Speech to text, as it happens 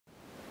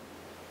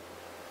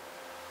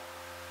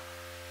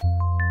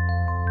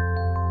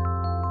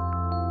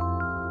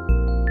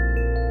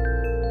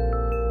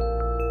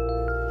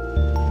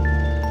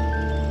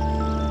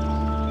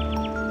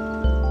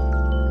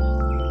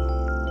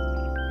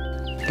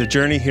The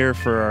journey here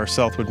for our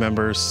Southwood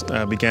members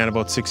began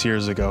about 6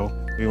 years ago.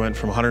 We went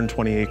from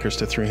 120 acres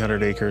to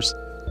 300 acres,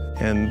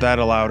 and that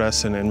allowed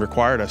us and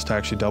required us to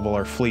actually double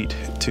our fleet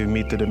to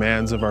meet the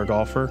demands of our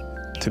golfer,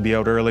 to be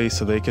out early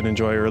so they could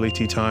enjoy early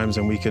tee times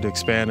and we could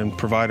expand and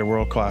provide a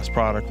world-class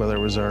product, whether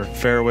it was our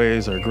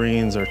fairways, our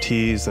greens, our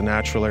tees, the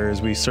natural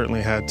areas. We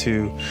certainly had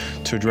to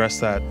address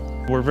that.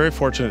 We're very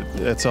fortunate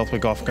at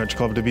Southwood Golf and Country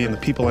Club to be in the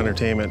people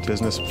entertainment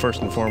business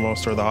first and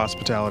foremost, or the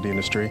hospitality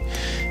industry,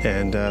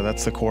 and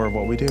that's the core of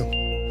what we do.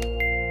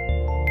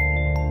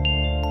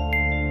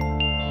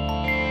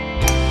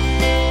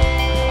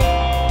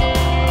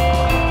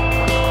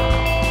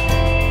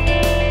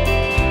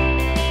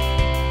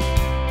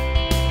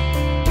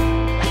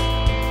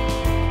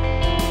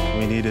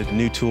 We needed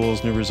new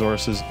tools, new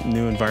resources,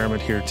 new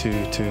environment here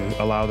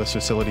to allow this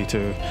facility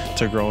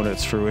to grow in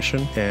its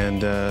fruition.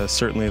 And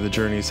certainly the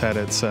journey's had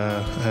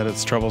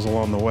its troubles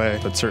along the way,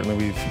 but certainly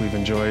we've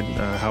enjoyed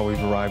how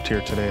we've arrived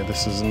here today.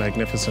 This is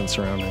magnificent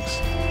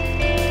surroundings.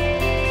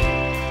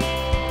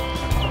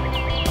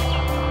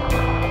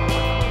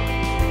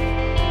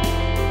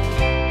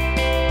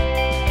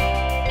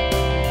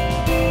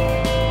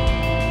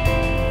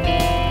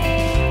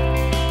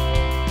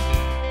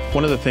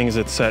 One of the things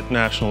that set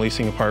National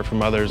Leasing apart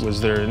from others was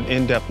their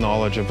in-depth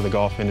knowledge of the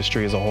golf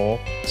industry as a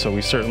whole. So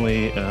we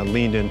certainly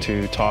leaned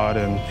into Todd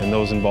and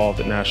those involved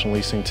at National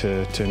Leasing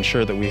to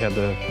ensure that we had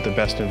the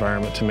best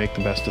environment to make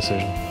the best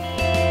decision.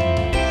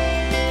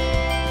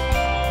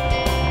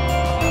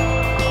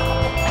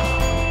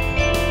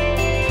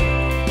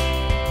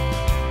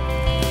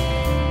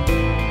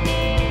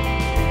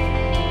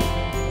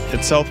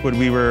 At Southwood,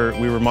 we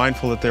were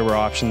mindful that there were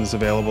options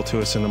available to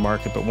us in the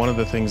market, but one of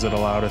the things that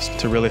allowed us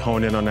to really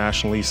hone in on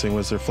National Leasing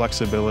was their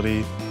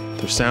flexibility,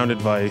 their sound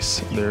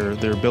advice,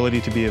 their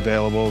ability to be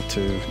available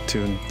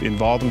to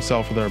involve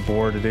themselves with our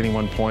board at any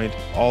one point,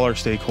 all our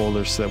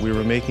stakeholders, so that we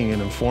were making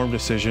an informed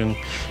decision,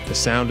 a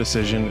sound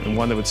decision, and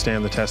one that would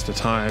stand the test of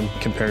time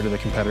compared to the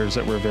competitors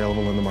that were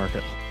available in the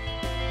market.